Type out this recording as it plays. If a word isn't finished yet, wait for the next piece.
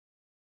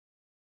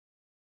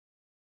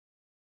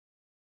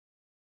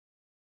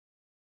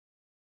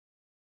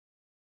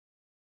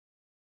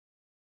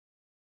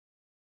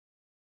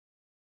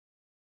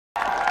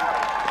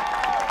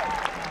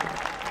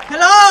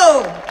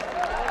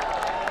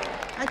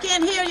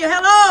can't hear you.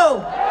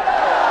 Hello.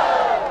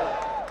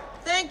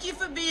 Thank you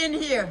for being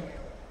here.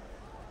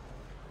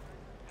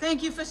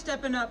 Thank you for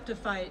stepping up to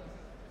fight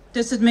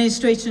this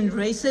administration's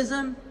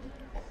racism,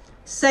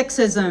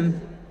 sexism,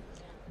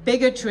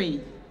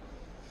 bigotry,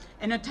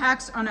 and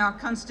attacks on our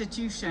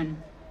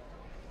Constitution,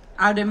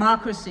 our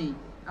democracy,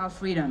 our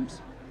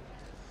freedoms.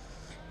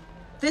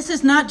 This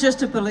is not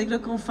just a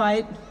political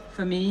fight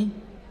for me,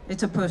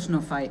 it's a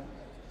personal fight.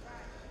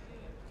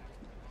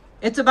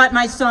 It's about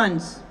my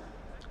sons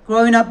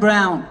growing up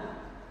brown.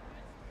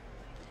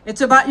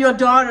 It's about your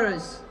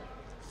daughters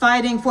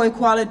fighting for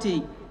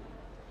equality.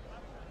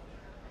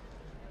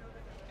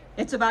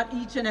 It's about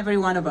each and every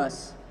one of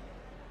us.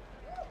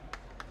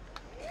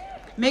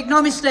 Make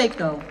no mistake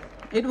though,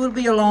 it will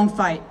be a long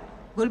fight.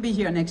 We'll be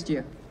here next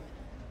year.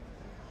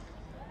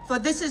 For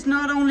this is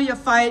not only a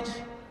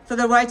fight for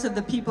the rights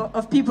of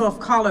people of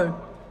color,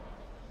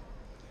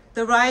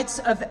 the rights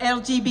of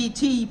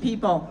LGBT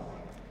people,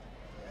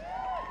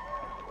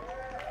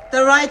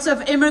 the rights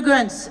of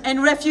immigrants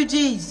and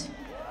refugees,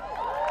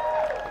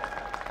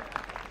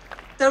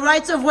 the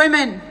rights of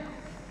women,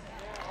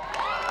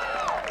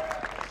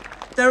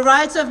 the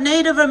rights of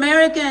Native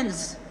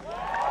Americans,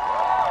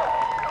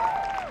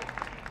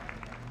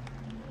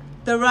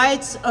 the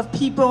rights of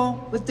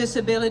people with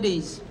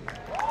disabilities.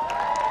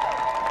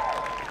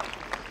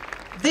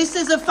 This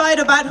is a fight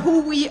about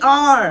who we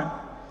are,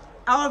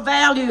 our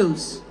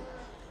values.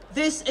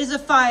 This is a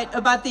fight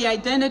about the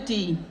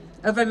identity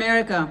of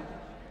America.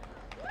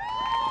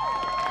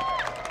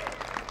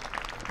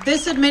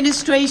 This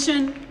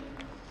administration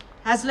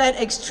has let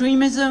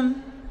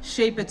extremism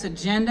shape its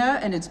agenda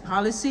and its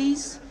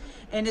policies,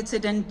 and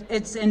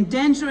it's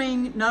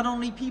endangering not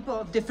only people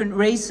of different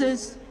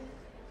races,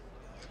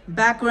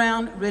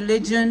 background,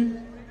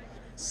 religion,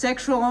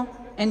 sexual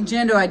and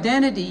gender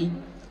identity,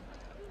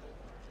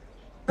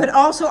 but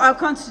also our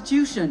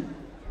Constitution,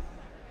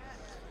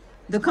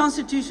 the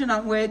Constitution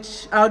on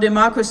which our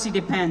democracy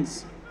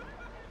depends.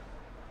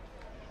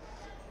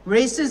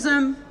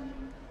 Racism,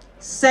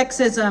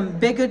 sexism,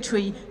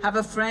 bigotry have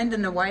a friend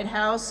in the White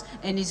House,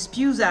 and he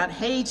spews out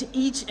hate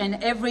each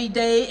and every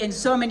day in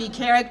so many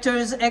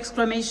characters,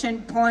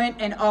 exclamation point,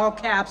 and all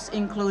caps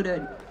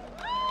included.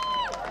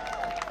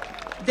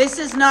 This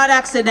is not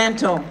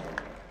accidental.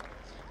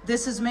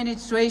 This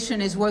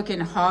administration is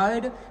working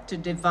hard to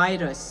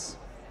divide us.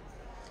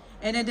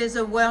 And it is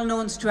a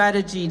well-known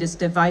strategy, this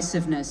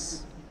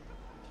divisiveness.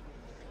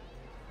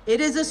 It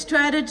is a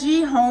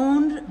strategy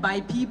honed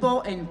by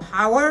people in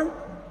power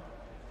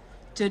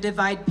to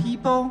divide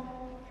people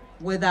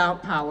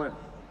without power.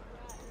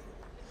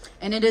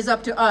 And it is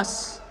up to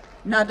us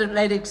not to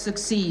let it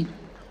succeed.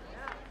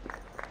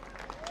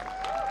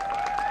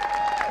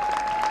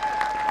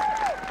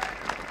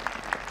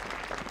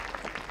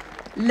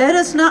 Let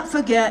us not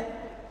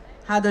forget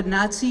how the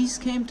Nazis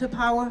came to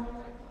power,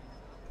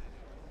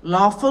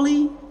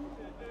 lawfully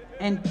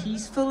and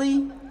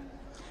peacefully,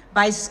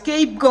 by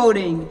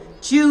scapegoating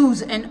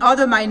Jews and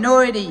other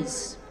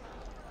minorities,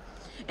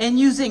 and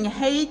using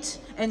hate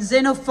and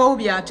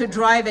xenophobia to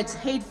drive its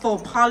hateful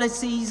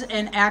policies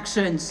and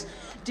actions.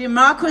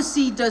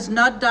 Democracy does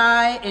not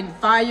die in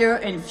fire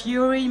and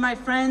fury, my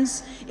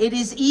friends. It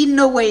is eaten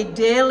away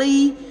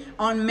daily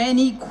on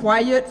many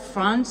quiet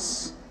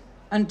fronts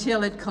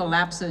until it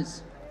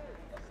collapses.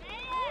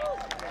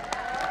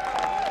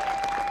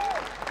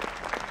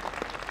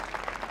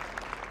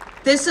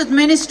 This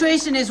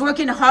administration is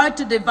working hard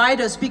to divide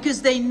us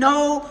because they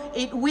know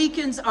it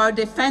weakens our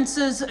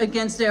defenses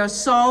against their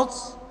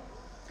assaults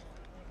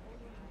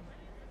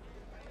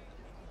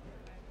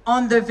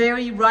on the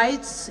very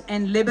rights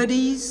and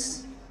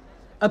liberties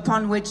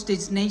upon which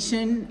this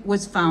nation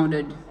was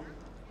founded.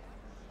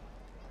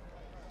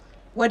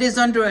 What is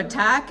under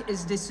attack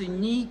is this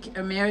unique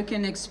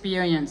American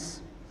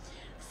experience.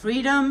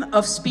 Freedom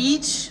of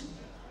speech,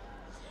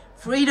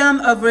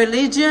 freedom of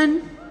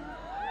religion,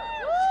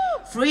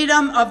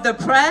 freedom of the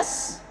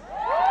press.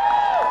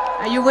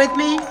 Are you with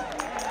me?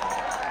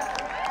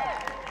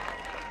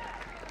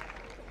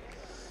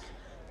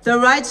 The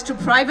rights to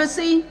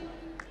privacy,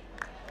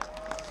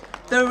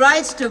 the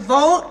rights to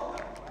vote,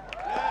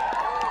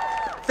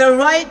 the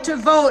right to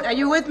vote. Are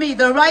you with me?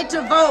 The right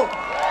to vote.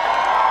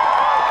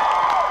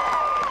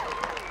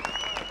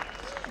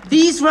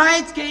 These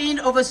rights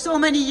gained over so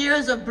many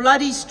years of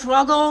bloody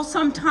struggle,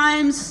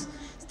 sometimes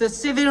the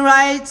civil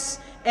rights,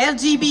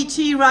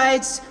 LGBT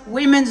rights,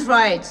 women's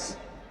rights.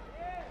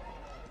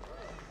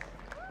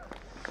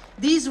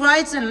 These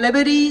rights and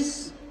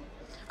liberties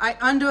are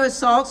under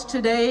assault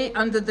today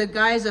under the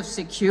guise of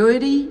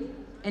security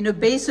and a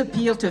base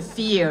appeal to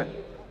fear.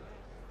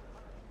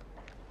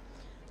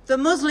 The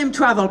Muslim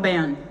travel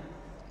ban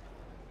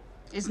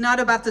is not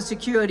about the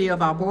security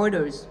of our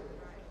borders.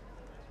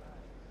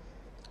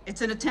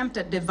 It's an attempt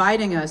at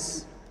dividing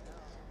us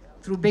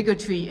through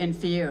bigotry and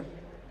fear.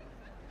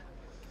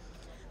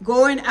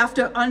 Going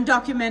after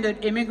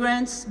undocumented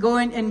immigrants,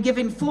 going and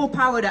giving full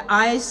power to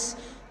ICE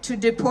to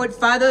deport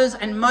fathers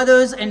and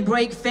mothers and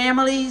break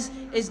families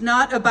is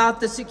not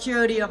about the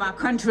security of our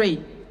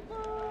country.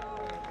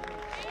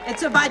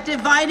 It's about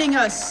dividing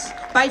us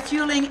by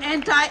fueling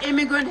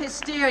anti-immigrant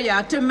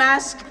hysteria to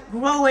mask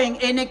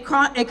growing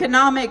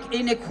economic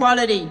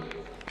inequality.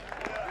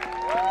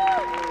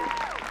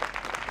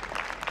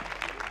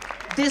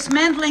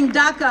 Dismantling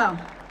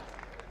DACA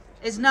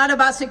is not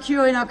about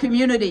securing our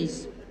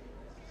communities.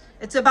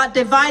 It's about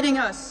dividing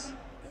us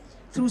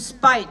through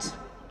spite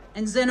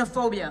and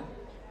xenophobia.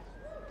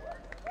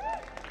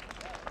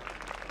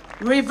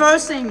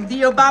 Reversing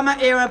the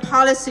Obama-era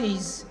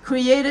policies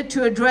created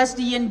to address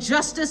the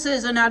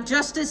injustices in our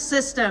justice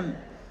system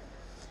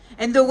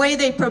and the way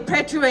they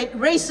perpetuate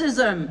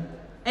racism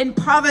and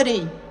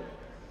poverty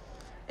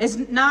is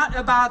not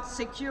about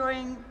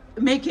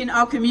making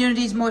our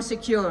communities more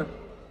secure.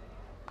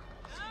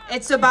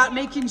 It's about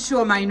making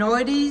sure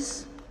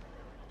minorities,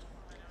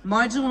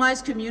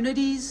 marginalized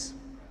communities,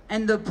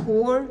 and the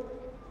poor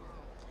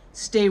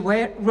stay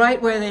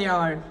right where they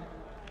are,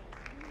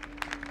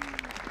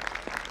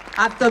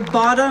 at the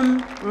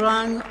bottom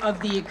rung of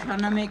the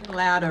economic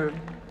ladder.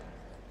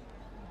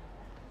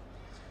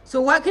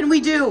 So what can we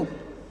do?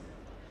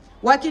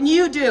 What can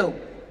you do?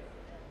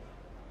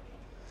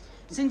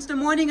 Since the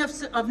morning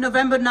of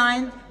November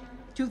 9th,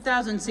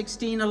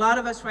 2016, a lot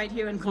of us right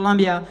here in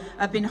Colombia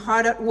have been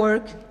hard at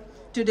work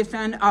to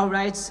defend our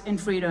rights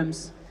and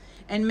freedoms.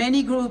 And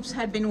many groups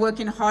had been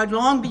working hard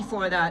long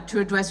before that to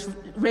address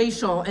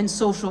racial and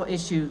social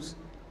issues.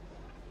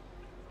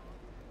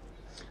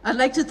 I'd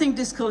like to think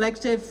this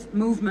collective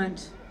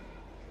movement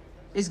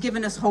is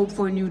giving us hope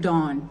for a new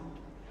dawn.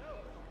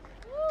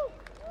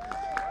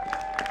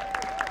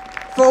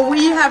 For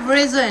we have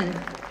risen,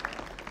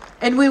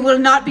 and we will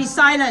not be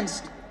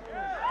silenced.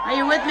 Are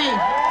you with me?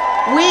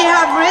 We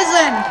have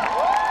risen,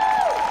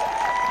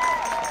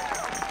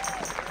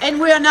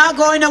 and we are not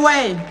going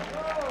away.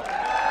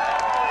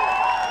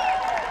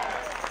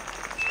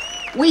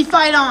 We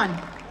fight on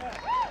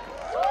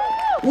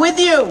with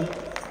you.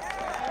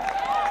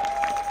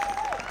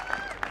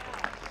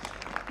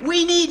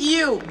 We need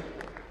you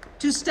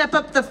to step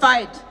up the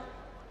fight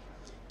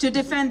to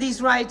defend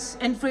these rights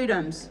and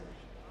freedoms.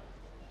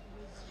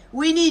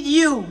 We need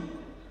you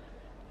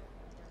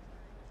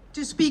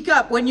to speak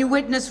up when you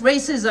witness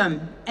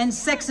racism and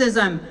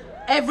sexism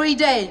every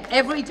day,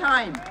 every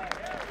time.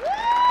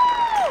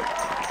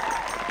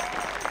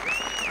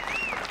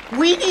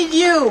 We need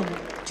you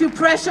to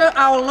pressure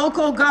our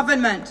local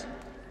government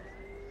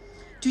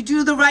to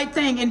do the right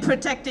thing in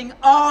protecting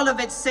all of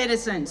its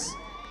citizens.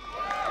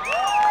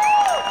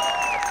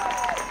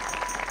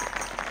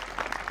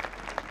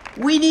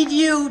 We need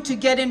you to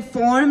get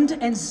informed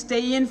and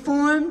stay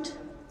informed,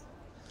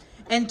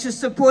 and to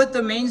support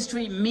the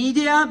mainstream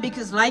media,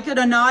 because like it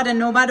or not, and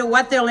no matter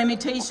what their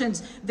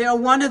limitations, they're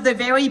one of the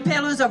very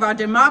pillars of our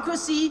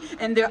democracy,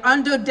 and they're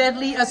under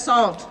deadly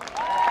assault.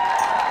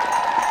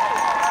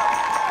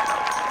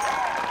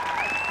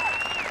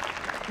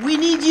 We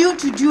need you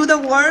to do the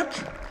work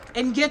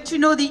and get to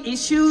know the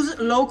issues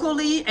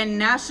locally and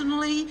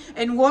nationally,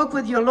 and work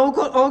with your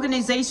local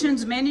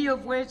organizations, many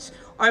of which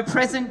are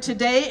present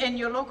today, and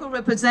your local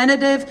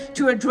representative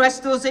to address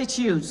those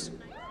issues.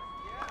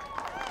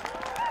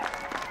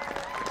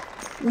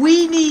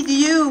 We need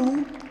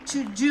you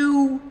to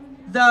do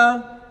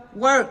the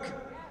work.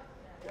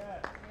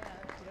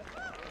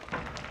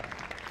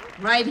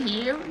 Right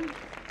here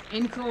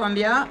in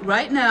Colombia,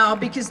 right now,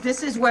 because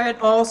this is where it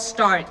all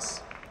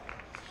starts.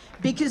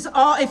 Because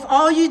if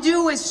all you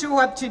do is show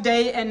up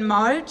today and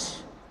march,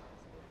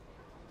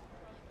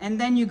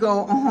 and then you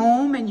go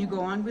home and you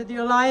go on with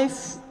your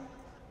life,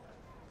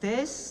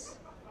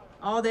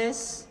 all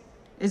this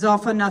is all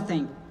for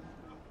nothing.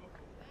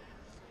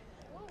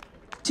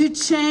 To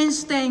change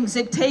things,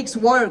 it takes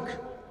work.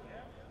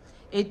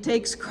 It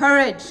takes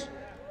courage.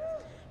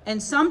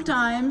 And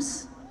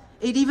sometimes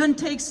it even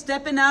takes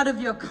stepping out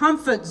of your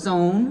comfort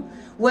zone,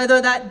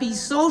 whether that be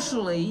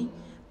socially,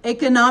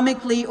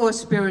 economically, or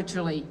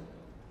spiritually.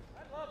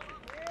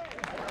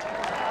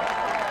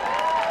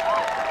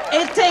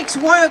 It takes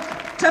work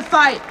to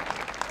fight.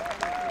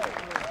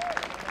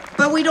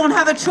 But we don't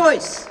have a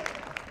choice.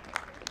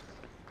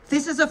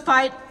 This is a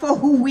fight for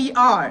who we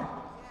are.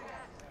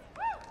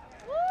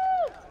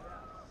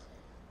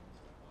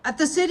 At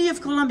the City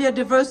of Columbia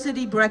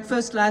Diversity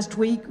Breakfast last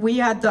week, we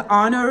had the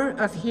honor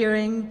of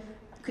hearing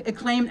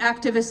acclaimed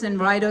activist and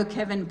writer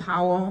Kevin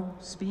Powell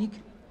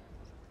speak.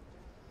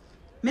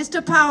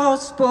 Mr. Powell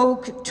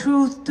spoke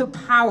truth to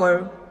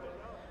power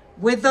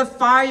with the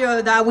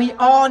fire that we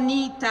all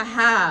need to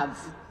have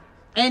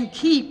and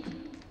keep.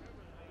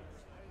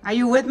 Are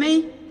you with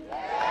me?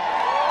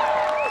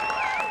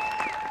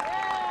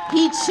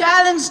 He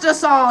challenged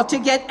us all to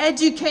get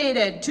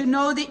educated, to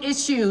know the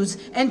issues,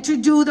 and to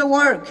do the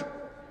work.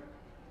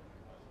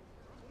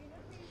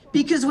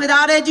 Because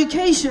without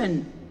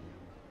education,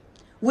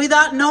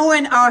 without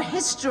knowing our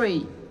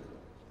history,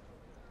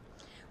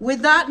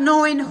 without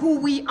knowing who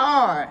we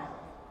are,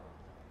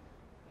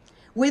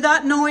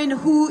 without knowing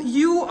who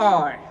you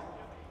are,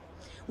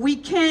 we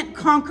can't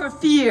conquer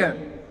fear.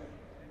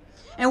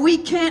 And we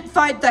can't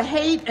fight the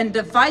hate and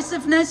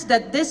divisiveness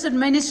that this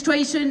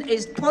administration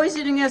is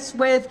poisoning us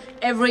with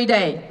every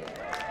day.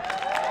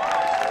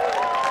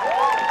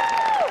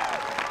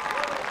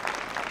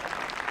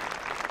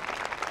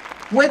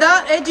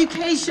 Without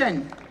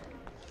education,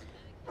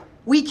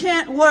 we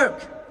can't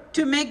work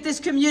to make this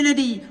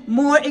community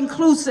more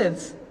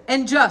inclusive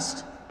and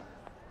just.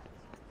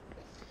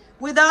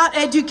 Without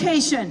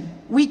education,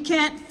 we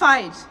can't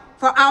fight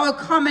for our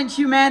common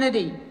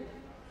humanity.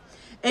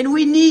 And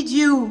we need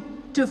you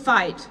to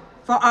fight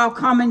for our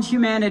common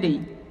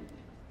humanity.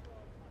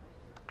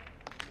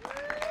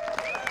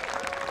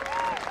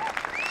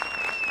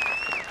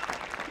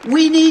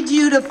 We need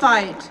you to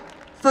fight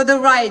for the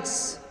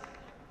rights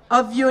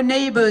of your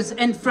neighbors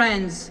and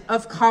friends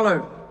of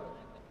color.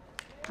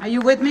 Are you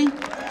with me?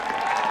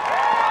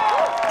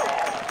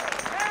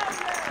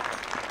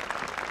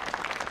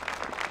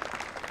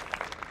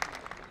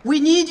 We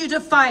need you to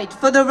fight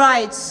for the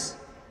rights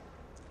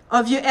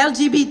of your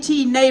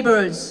LGBT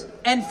neighbors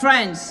and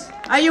friends.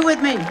 Are you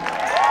with me?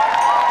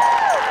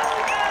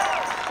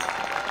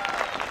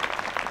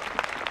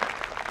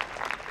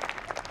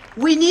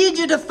 We need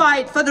you to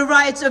fight for the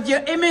rights of your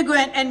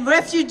immigrant and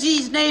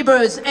refugees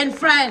neighbors and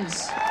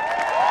friends.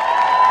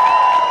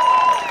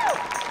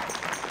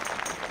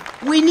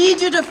 We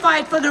need you to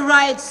fight for the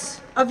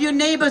rights of your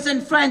neighbors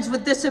and friends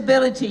with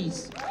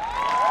disabilities.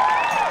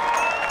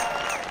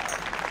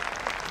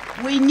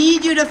 We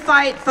need you to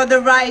fight for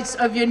the rights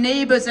of your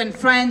neighbors and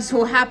friends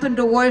who happen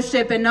to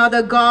worship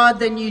another God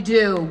than you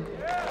do,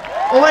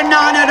 or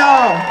none at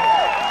all.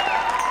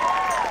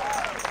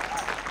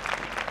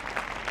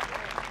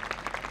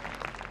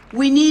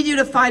 We need you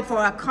to fight for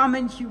our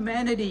common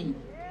humanity,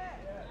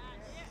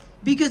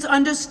 because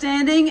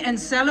understanding and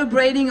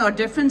celebrating our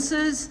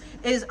differences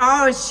is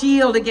our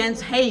shield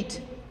against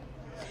hate,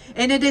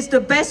 and it is the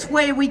best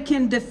way we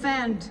can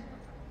defend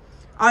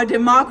our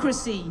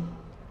democracy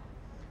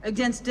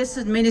against this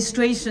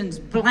administration's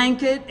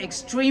blanket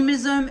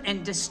extremism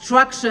and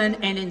destruction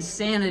and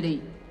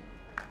insanity.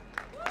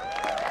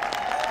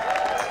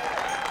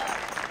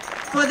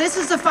 For this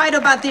is a fight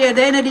about the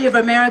identity of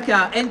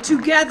America, and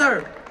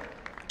together,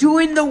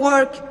 doing the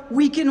work,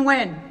 we can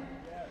win.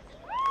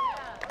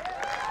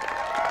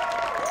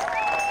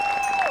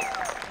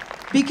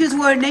 Because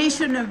we're a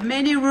nation of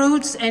many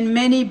roots and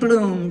many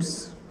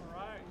blooms.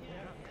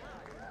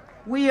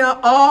 We are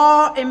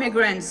all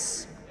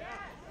immigrants.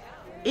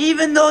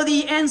 Even though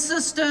the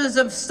ancestors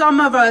of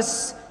some of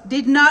us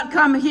did not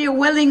come here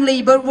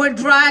willingly, but were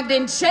dragged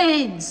in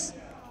chains.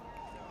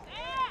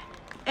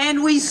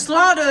 And we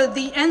slaughtered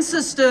the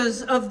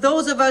ancestors of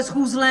those of us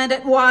whose land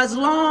it was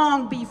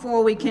long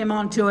before we came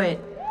onto it.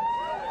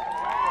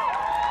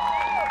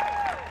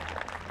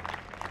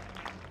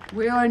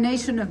 We are a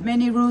nation of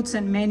many roots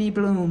and many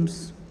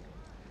blooms.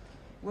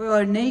 We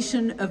are a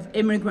nation of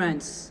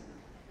immigrants.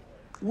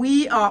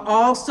 We are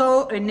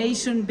also a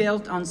nation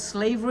built on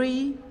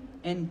slavery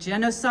and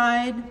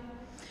genocide,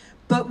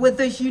 but with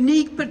a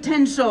unique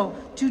potential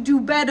to do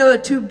better,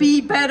 to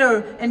be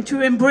better, and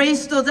to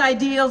embrace those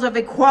ideals of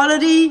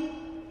equality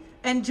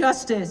and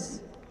justice.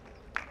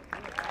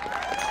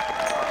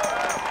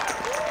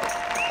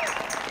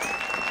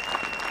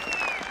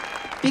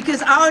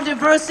 Because our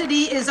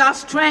diversity is our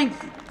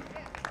strength.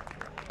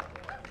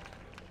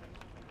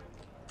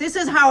 This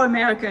is how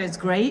America is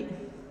great.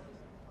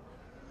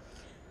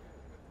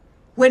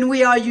 When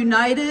we are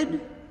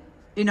united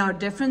in our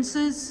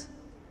differences,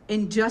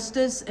 in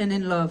justice and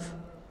in love.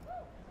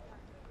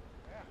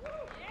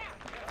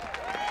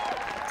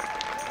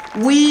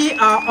 We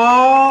are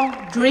all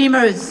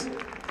dreamers.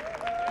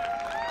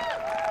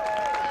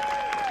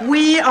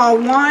 We are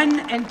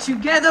one, and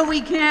together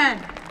we can.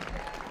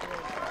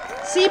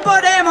 Sí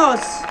podemos.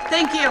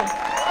 Thank you.